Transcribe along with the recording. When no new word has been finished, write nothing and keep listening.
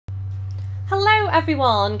Hello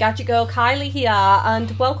everyone, GadgetGirlKylie here,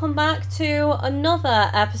 and welcome back to another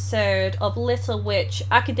episode of Little Witch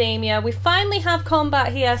Academia. We finally have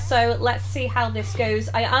combat here, so let's see how this goes.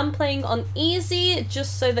 I am playing on easy,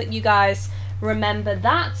 just so that you guys remember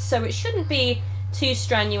that, so it shouldn't be too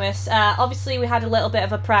strenuous. Obviously we had a little bit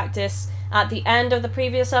of a practice at the end of the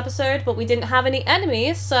previous episode, but we didn't have any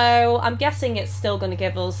enemies, so I'm guessing it's still going to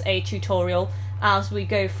give us a tutorial as we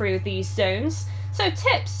go through these zones. So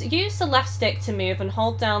tips: use the left stick to move and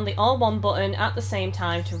hold down the R1 button at the same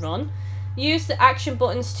time to run. Use the action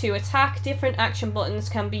buttons to attack. Different action buttons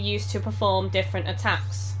can be used to perform different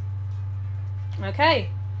attacks. Okay,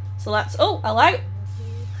 so let's... oh, hello!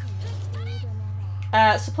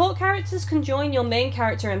 Support characters can join your main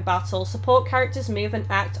character in battle. Support characters move and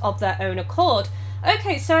act of their own accord.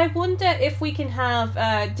 Okay, so I wonder if we can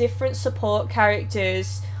have different support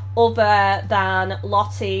characters other than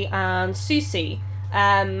Lottie and Susie.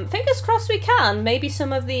 Fingers crossed we can. Maybe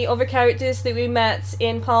some of the other characters that we met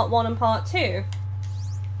in part 1 and part 2.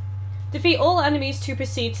 Defeat all enemies to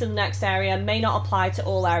proceed to the next area. May not apply to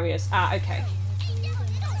all areas. Ah, okay.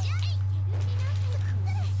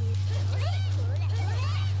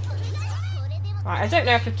 Right, I don't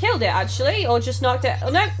know if I killed it actually, or just knocked it... oh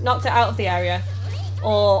no, knocked it out of the area.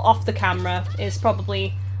 Or off the camera is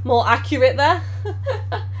probably more accurate there.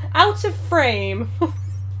 Out of frame.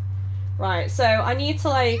 Right, so I need to,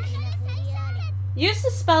 like, use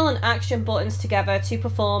the spell and action buttons together to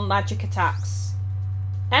perform magic attacks.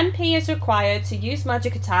 MP is required to use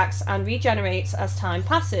magic attacks and regenerates as time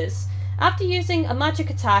passes. After using a magic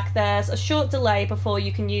attack, there's a short delay before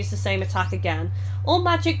you can use the same attack again. All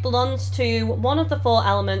magic belongs to one of the 4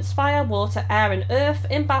 elements: fire, water, air and earth.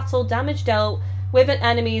 In battle, damage dealt with an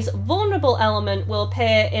enemy's vulnerable element will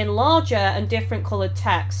appear in larger and different coloured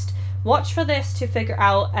text. Watch for this to figure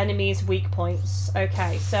out enemies' weak points.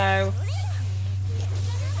 Okay, so...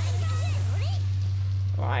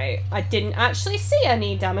 right, I didn't actually see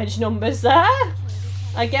any damage numbers there.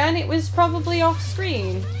 Again, it was probably off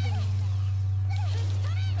screen.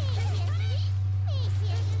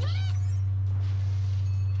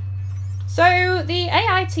 So, the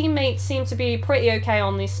AI teammates seem to be pretty okay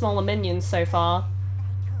on these smaller minions so far.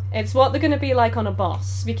 It's what they're going to be like on a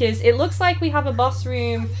boss, because it looks like we have a boss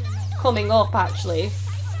room coming up, actually.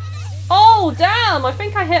 Oh, damn! I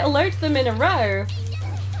think I hit a load of them in a row.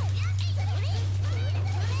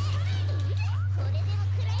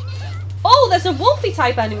 Oh, there's a wolfy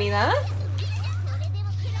type enemy there.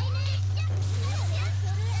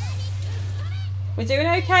 We're doing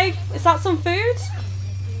okay? Is that some food?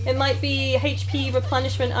 It might be HP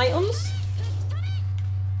replenishment items.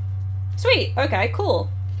 Sweet, okay, cool.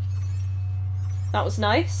 That was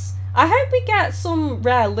nice. I hope we get some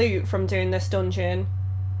rare loot from doing this dungeon.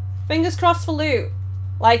 Fingers crossed for loot.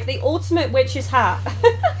 Like the ultimate witch's hat.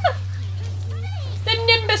 The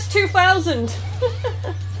Nimbus 2000!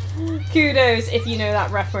 Kudos if you know that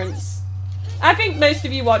reference. I think most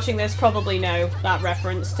of you watching this probably know that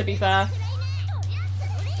reference, to be fair.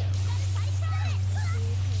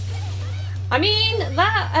 I mean,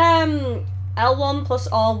 that L1 plus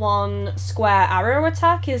R1 square arrow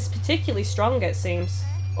attack is particularly strong, it seems.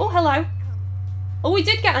 Oh, hello. Oh, we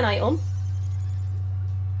did get an item.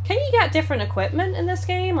 Can you get different equipment in this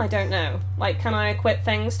game? I don't know. Like, can I equip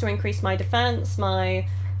things to increase my defense, my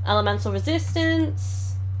elemental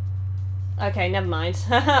resistance? Okay, never mind.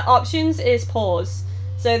 Options is pause.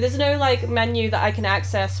 So there's no, like, menu that I can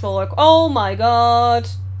access for... oh my god.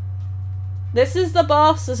 This is the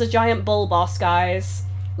boss. There's a giant bull boss, guys.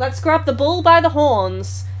 Let's grab the bull by the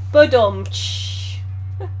horns. Badum-tsh.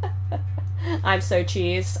 I'm so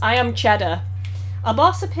cheese. I am cheddar. A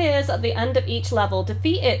boss appears at the end of each level.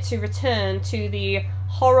 Defeat it to return to the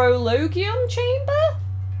Horologium chamber?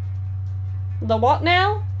 The what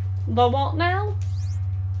now? The what now?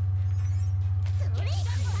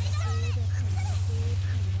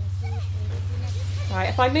 Right,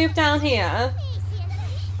 if I move down here...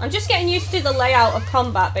 I'm just getting used to the layout of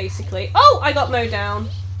combat, basically. Oh, I got mowed down.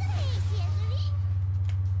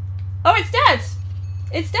 Oh, it's dead.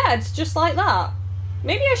 It's dead, just like that.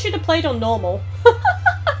 Maybe I should have played on normal.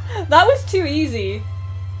 That was too easy.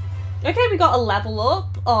 Okay, we got a level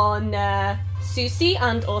up on Susie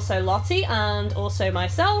and also Lottie and also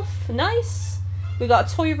myself. Nice. We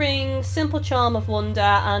got a toy ring, simple charm of wonder,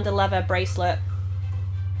 and a leather bracelet.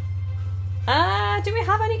 Do we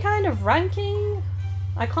have any kind of ranking?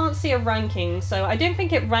 I can't see a ranking, so I don't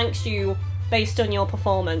think it ranks you based on your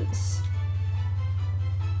performance.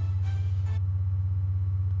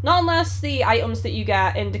 Not unless the items that you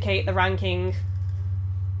get indicate the ranking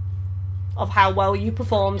of how well you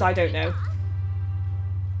performed, I don't know.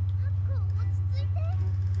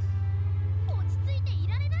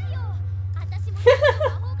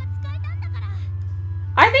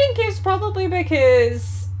 probably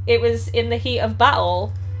because it was in the heat of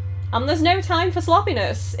battle. And there's no time for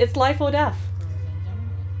sloppiness. It's life or death.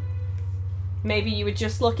 Maybe you were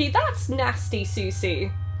just lucky. That's nasty,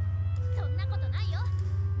 Susie.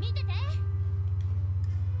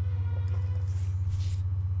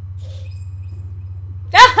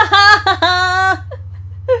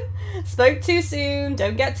 Spoke too soon.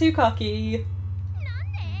 Don't get too cocky.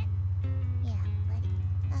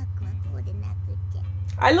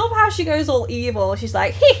 I love how she goes all evil. She's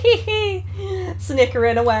like, hee hee hee,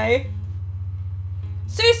 snickering away.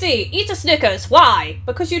 Susie, eat a Snickers. Why?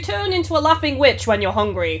 Because you turn into a laughing witch when you're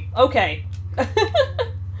hungry. Okay.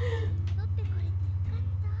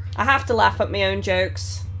 I have to laugh at my own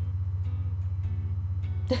jokes.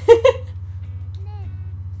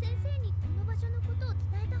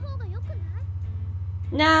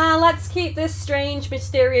 Nah, let's keep this strange,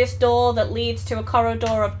 mysterious door that leads to a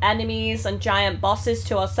corridor of enemies and giant bosses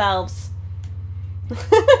to ourselves.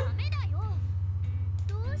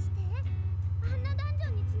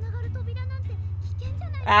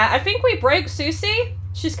 I think we broke Susie.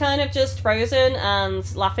 She's kind of just frozen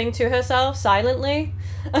and laughing to herself silently.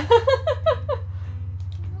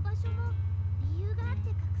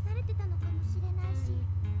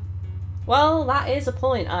 Well, that is a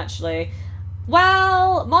point, actually.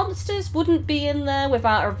 Well, monsters wouldn't be in there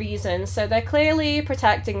without a reason, so they're clearly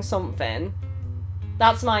protecting something.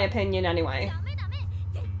 That's my opinion anyway.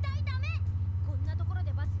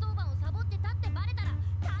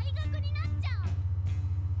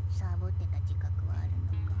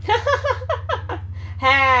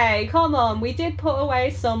 Hey, come on, we did put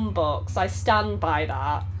away some books. I stand by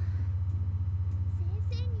that.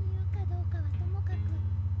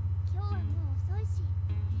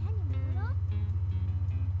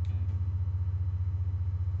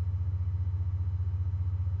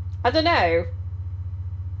 I don't know.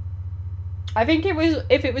 I think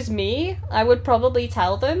if it was me, I would probably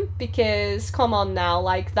tell them, because come on now,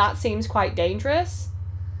 like, that seems quite dangerous.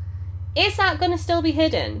 Is that gonna still be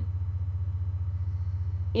hidden?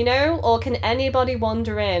 You know? Or can anybody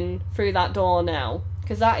wander in through that door now?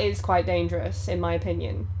 Because that is quite dangerous, in my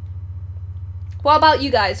opinion. What about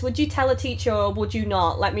you guys? Would you tell a teacher or would you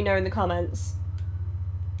not? Let me know in the comments.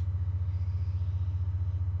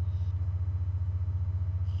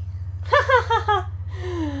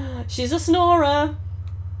 She's a snorer.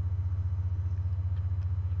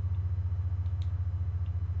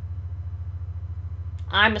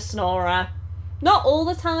 I'm a snorer. Not all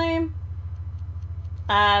the time.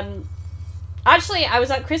 Actually, I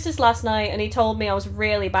was at Chris's last night and he told me I was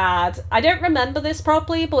really bad. I don't remember this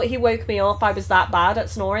properly, but he woke me up. I was that bad at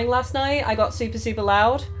snoring last night. I got super, super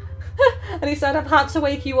loud. And he said, I've had to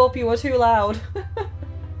wake you up, you were too loud.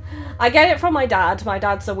 I get it from my dad. My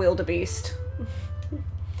dad's a wildebeest.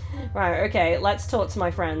 Right, okay, let's talk to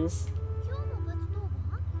my friends.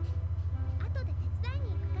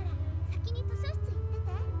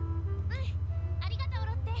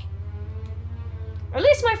 At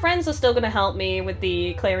least my friends are still going to help me with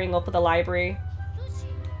the clearing up of the library.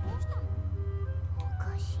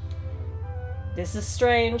 This is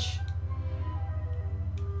strange.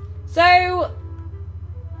 So...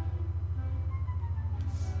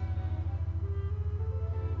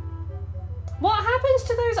 what happens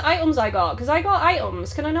to those items I got? Because I got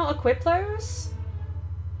items. Can I not equip those?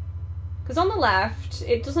 Because on the left,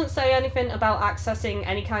 it doesn't say anything about accessing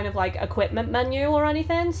any kind of, like, equipment menu or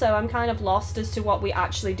anything, so I'm kind of lost as to what we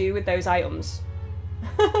actually do with those items.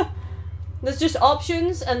 There's just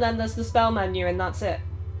options, and then there's the spell menu, and that's it.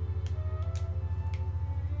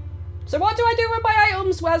 So what do I do with my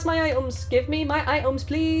items? Where's my items? Give me my items,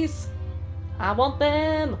 please. I want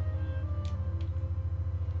them.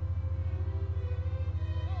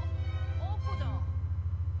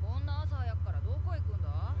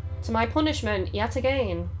 To my punishment, yet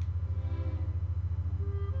again.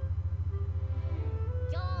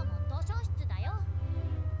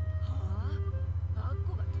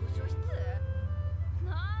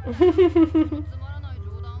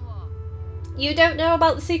 You don't know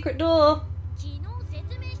about the secret door.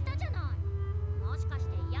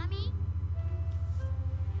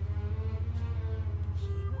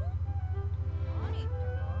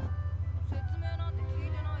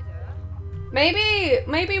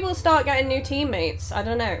 Maybe we'll start getting new teammates. I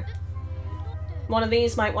don't know. One of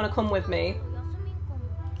these might want to come with me.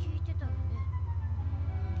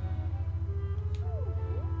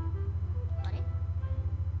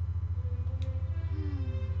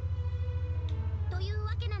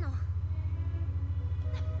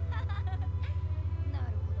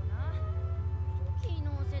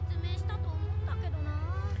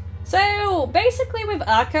 So basically with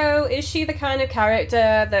Akko, is she the kind of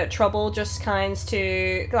character that trouble just kind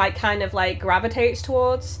of gravitates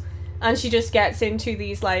towards? And she just gets into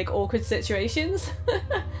these like awkward situations?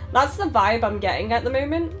 That's the vibe I'm getting at the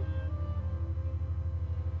moment.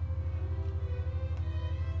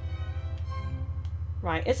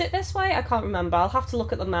 Right, is it this way? I can't remember. I'll have to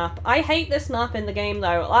look at the map. I hate this map in the game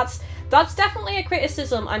though. That's definitely a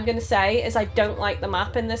criticism I'm gonna say, is I don't like the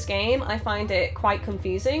map in this game. I find it quite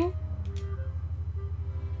confusing.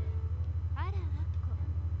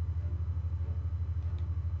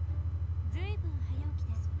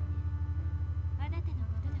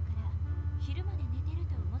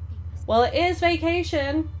 Well, it is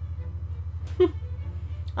vacation.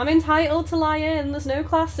 I'm entitled to lie in. There's no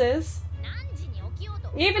classes.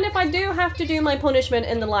 Even if I do have to do my punishment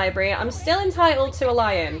in the library, I'm still entitled to a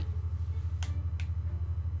lie-in.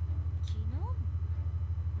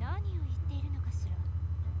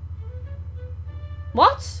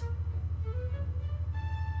 What?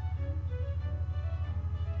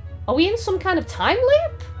 Are we in some kind of time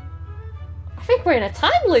loop? I think we're in a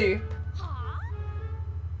time loop.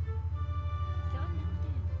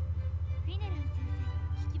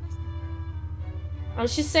 And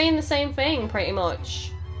she's saying the same thing, pretty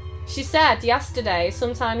much. She said yesterday,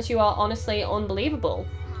 sometimes you are honestly unbelievable.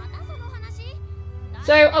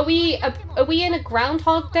 So are we in a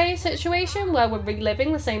Groundhog Day situation where we're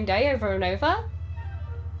reliving the same day over and over?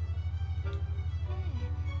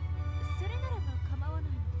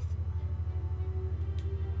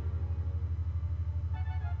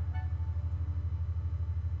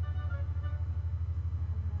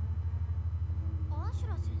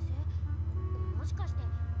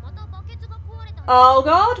 Oh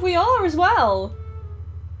god, we are as well.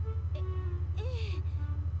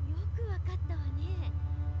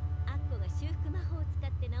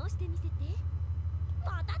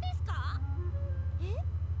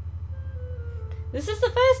 This is the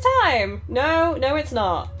first time. No, it's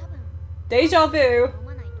not. Deja vu.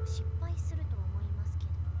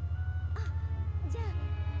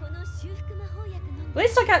 At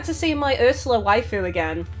least I get to see my Ursula waifu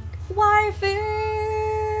again. Waifu!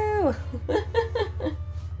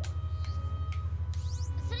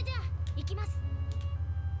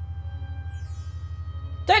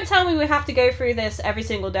 Don't tell me we have to go through this every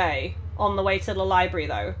single day on the way to the library,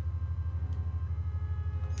 though.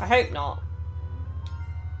 I hope not.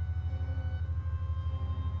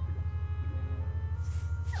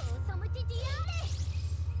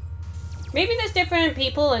 Maybe there's different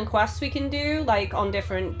people and quests we can do, like, on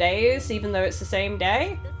different days, even though it's the same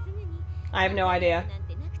day? I have no idea.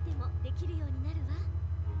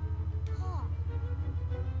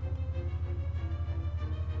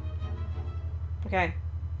 Okay.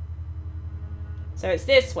 So it's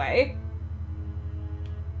this way.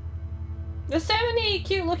 There's so many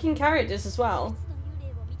cute looking characters as well.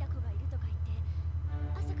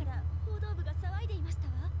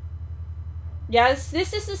 Yes,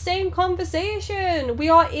 this is the same conversation. We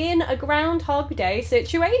are in a Groundhog Day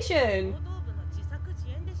situation.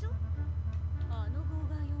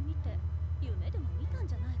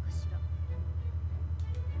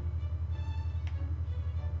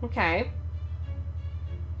 Okay.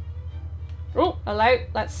 Oh, hello.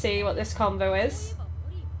 Let's see what this convo is.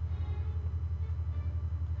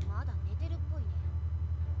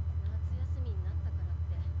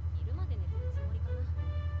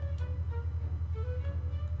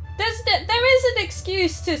 There is an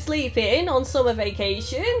excuse to sleep in on summer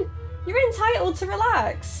vacation. You're entitled to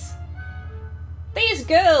relax. These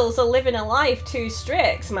girls are living a life too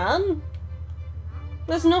strict, man.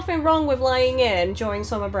 There's nothing wrong with lying in during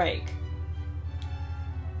summer break.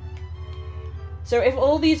 So if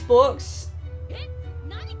all these books...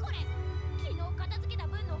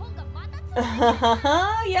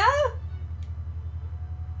 yeah?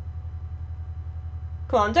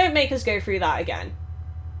 Come on, don't make us go through that again.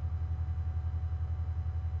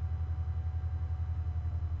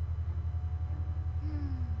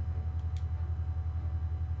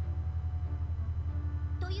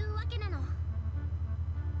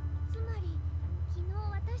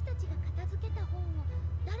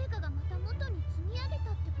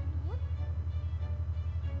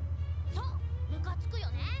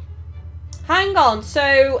 Hang on,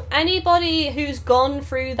 so anybody who's gone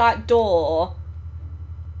through that door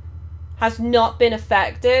has not been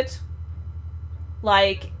affected?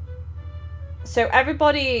 Like, so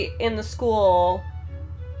everybody in the school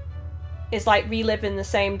is like reliving the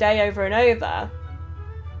same day over and over,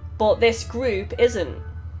 but this group isn't.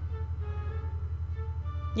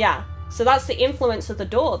 Yeah, so that's the influence of the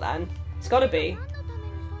door then. It's gotta be.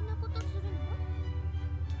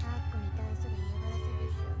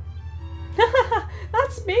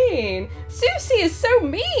 That's mean. Susie is so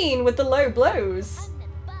mean with the low blows.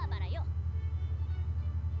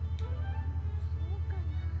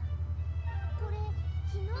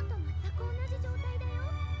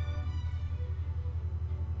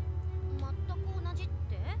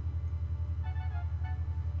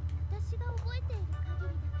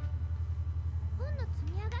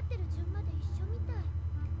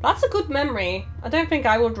 That's a good memory. I don't think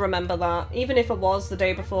I would remember that, even if it was the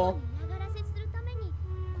day before.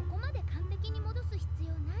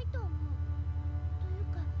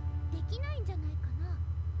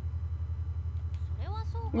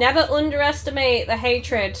 Never underestimate the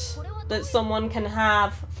hatred that someone can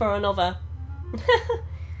have for another.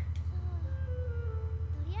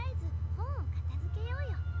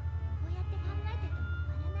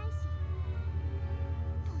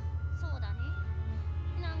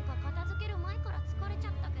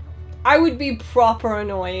 I would be proper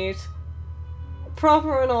annoyed.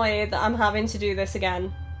 Proper annoyed that I'm having to do this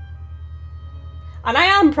again. And I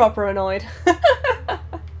am proper annoyed.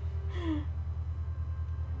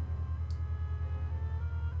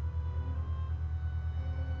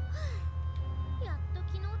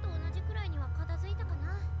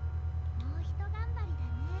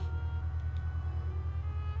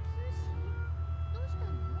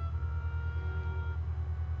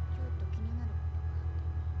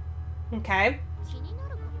 Okay.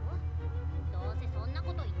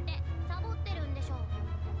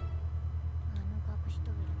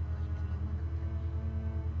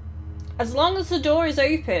 As long as the door is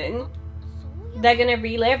open, they're gonna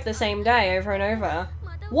relive the same day over and over.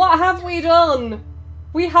 What have we done?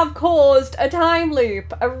 We have caused a time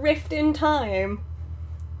loop, a rift in time.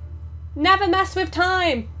 Never mess with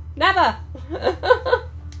time. Never.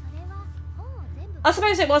 I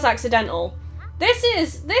suppose it was accidental.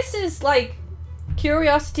 This is like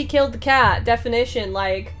curiosity killed the cat definition,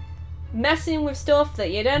 like messing with stuff that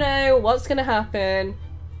you don't know what's gonna happen.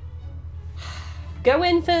 Go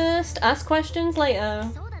in first, ask questions later.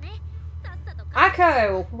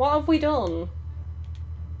 Akko, what have we done?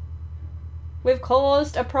 We've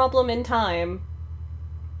caused a problem in time.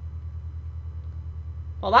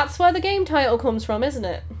 Well, that's where the game title comes from, isn't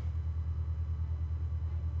it?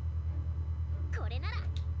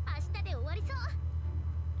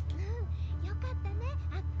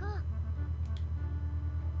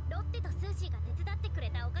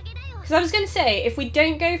 Because I was going to say, if we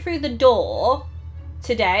don't go through the door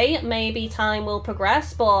today, maybe time will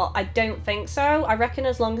progress, but I don't think so. I reckon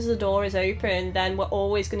as long as the door is open, then we're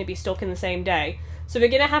always going to be stuck in the same day. So we're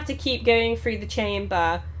going to have to keep going through the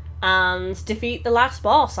chamber and defeat the last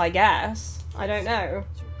boss, I guess. I don't know.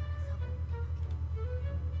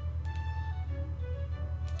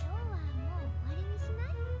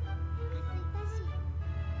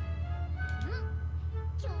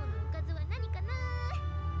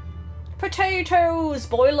 Potatoes!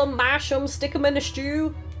 Boil them, mash them, stick them in a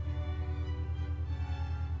stew.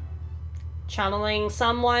 Channeling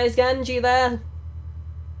Samwise Genji there.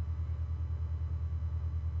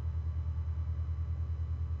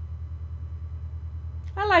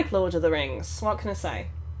 I like Lord of the Rings, what can I say?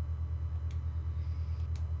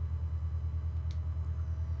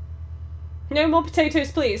 No more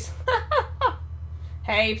potatoes, please.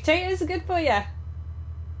 Hey, potatoes are good for you.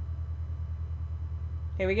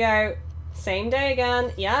 Here we go. Same day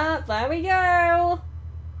again. Yeah, there we go.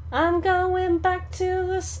 I'm going back to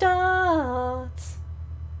the start.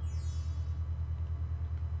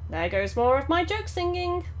 There goes more of my joke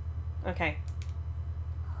singing. Okay.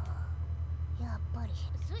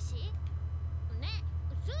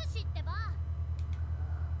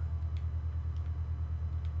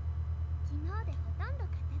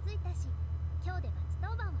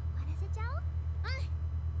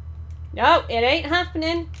 No, it ain't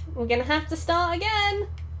happening. We're gonna have to start again.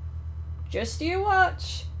 Just you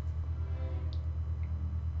watch.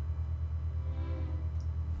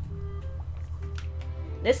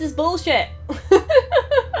 This is bullshit.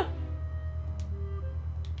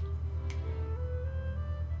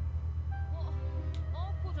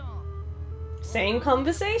 Same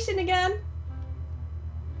conversation again.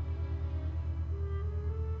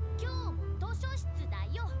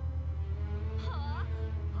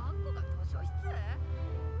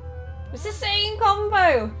 It's the same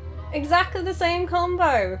combo! Exactly the same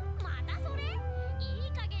combo!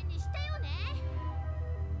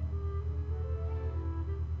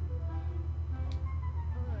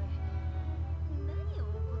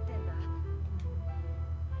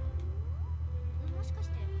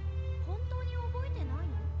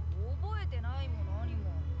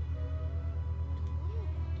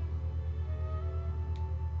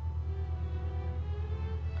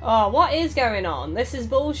 Oh, what is going on? This is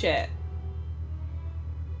bullshit.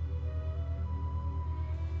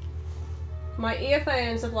 My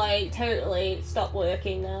earphones have like totally stopped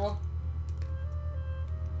working now.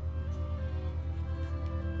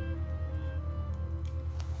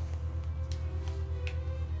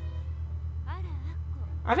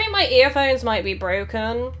 I think my earphones might be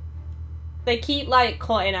broken. They keep like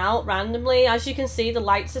cutting out randomly. As you can see, the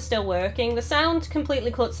lights are still working. The sound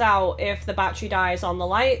completely cuts out if the battery dies on the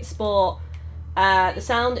lights, but the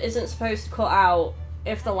sound isn't supposed to cut out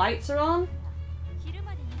if the lights are on.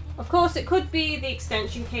 Of course, it could be the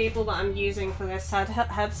extension cable that I'm using for this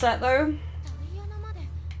headset though.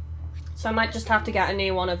 So I might just have to get a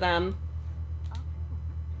new one of them.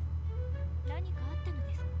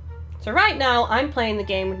 So right now, I'm playing the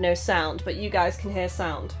game with no sound, but you guys can hear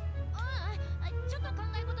sound.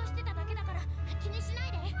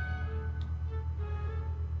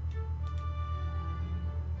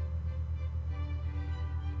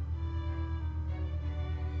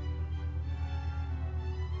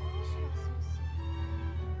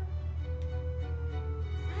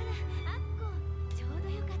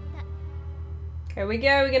 Here we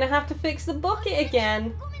go, we're gonna have to fix the bucket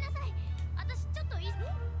again.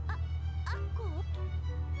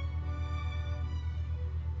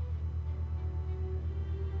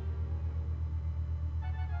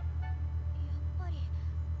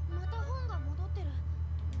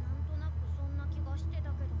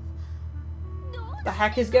 The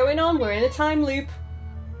heck is going on? We're in a time loop.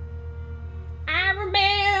 I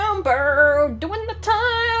remember doing the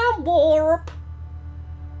time warp.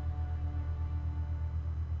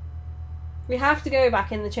 We have to go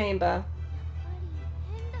back in the chamber.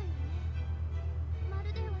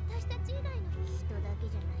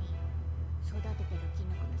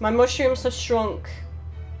 My mushrooms have shrunk.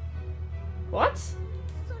 What?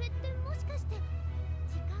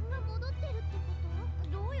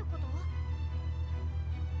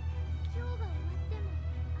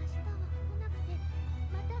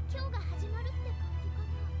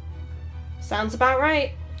 Sounds about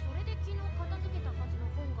right.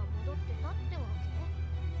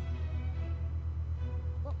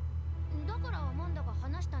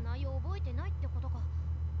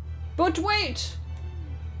 But wait!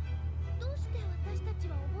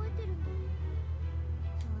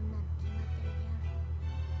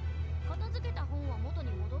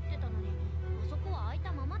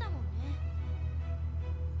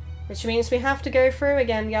 Which means we have to go through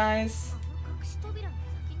again, guys.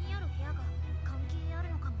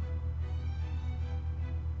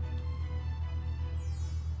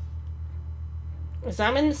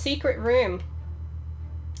 Examine the secret room.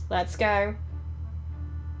 Let's go.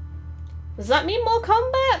 Does that mean more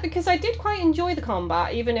combat? Because I did quite enjoy the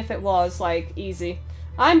combat, even if it was, like, easy.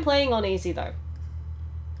 I'm playing on easy, though.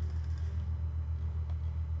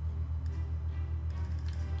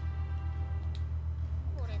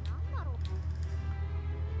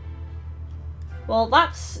 Well,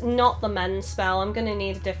 that's not the men's spell. I'm gonna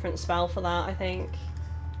need a different spell for that, I think.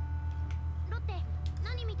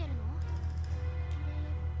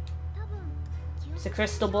 It's a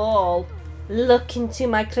crystal ball. Look into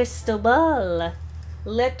my crystal ball.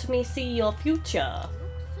 Let me see your future.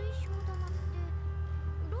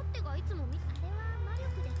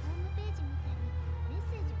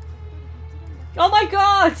 Oh my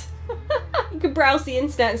god! You can browse the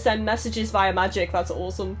internet and send messages via magic. That's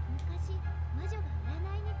awesome.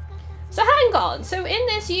 So hang on. So in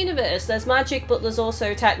this universe, there's magic, but there's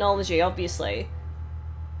also technology, obviously.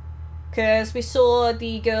 Because we saw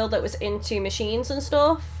the girl that was into machines and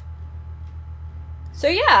stuff. So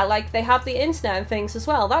yeah, like they have the internet and things as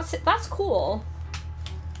well. That's cool.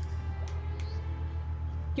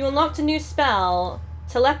 You unlocked a new spell.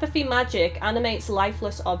 Telepathy magic animates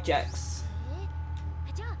lifeless objects.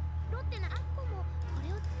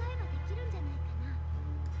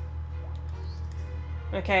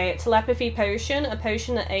 Okay, telepathy potion. A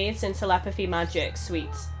potion that aids in telepathy magic. Sweet.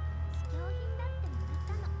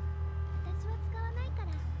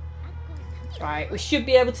 Right, we should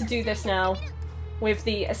be able to do this now. With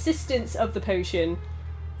the assistance of the potion.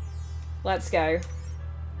 Let's go.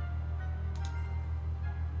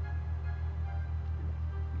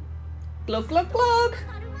 Glug glug glug!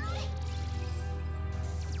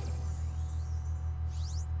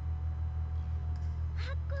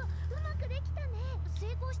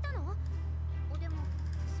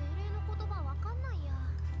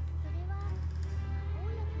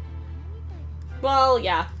 Well,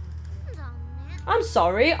 yeah. I'm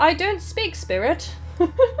sorry, I don't speak spirit.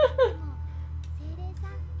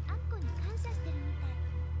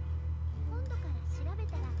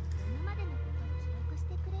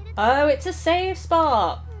 Oh, it's a save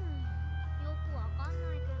spot.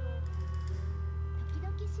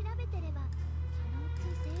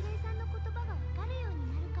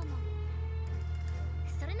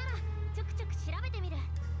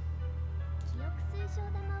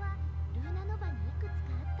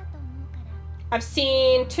 I've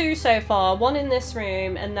seen 2 so far, 1 in this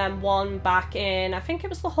room and then 1 back in, I think it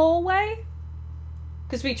was the hallway?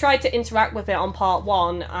 Because we tried to interact with it on part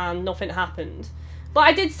 1 and nothing happened. But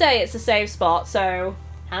I did say it's a save spot, so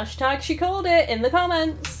hashtag she called it in the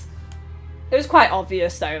comments. It was quite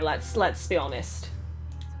obvious though, let's be honest.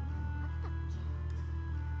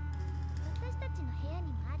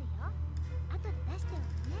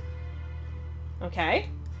 Okay.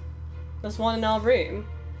 There's 1 in our room.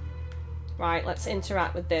 Right, let's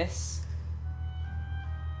interact with this.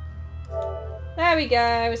 There we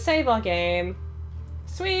go, save our game.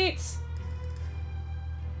 Sweet!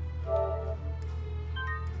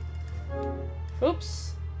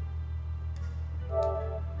 Oops. I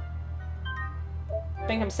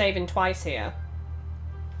think I'm saving twice here.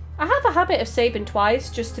 I have a habit of saving twice,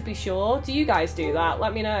 just to be sure. Do you guys do that?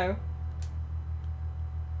 Let me know.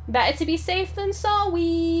 Better to be safe than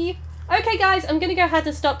sorry. Okay guys, I'm going to go ahead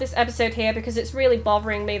and stop this episode here because it's really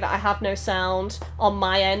bothering me that I have no sound on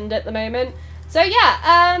my end at the moment. So yeah,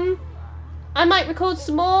 I might record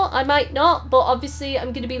some more, I might not, but obviously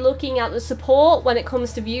I'm going to be looking at the support when it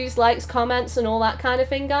comes to views, likes, comments and all that kind of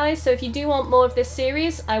thing, guys. So if you do want more of this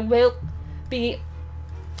series, I will be...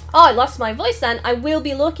 Oh, I lost my voice then. I will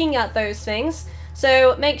be looking at those things.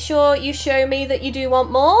 So make sure you show me that you do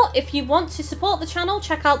want more. If you want to support the channel,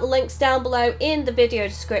 check out the links down below in the video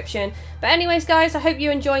description. But anyways guys, I hope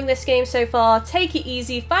you're enjoying this game so far. Take it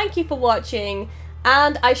easy, thank you for watching,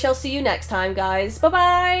 and I shall see you next time guys. Bye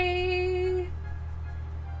bye!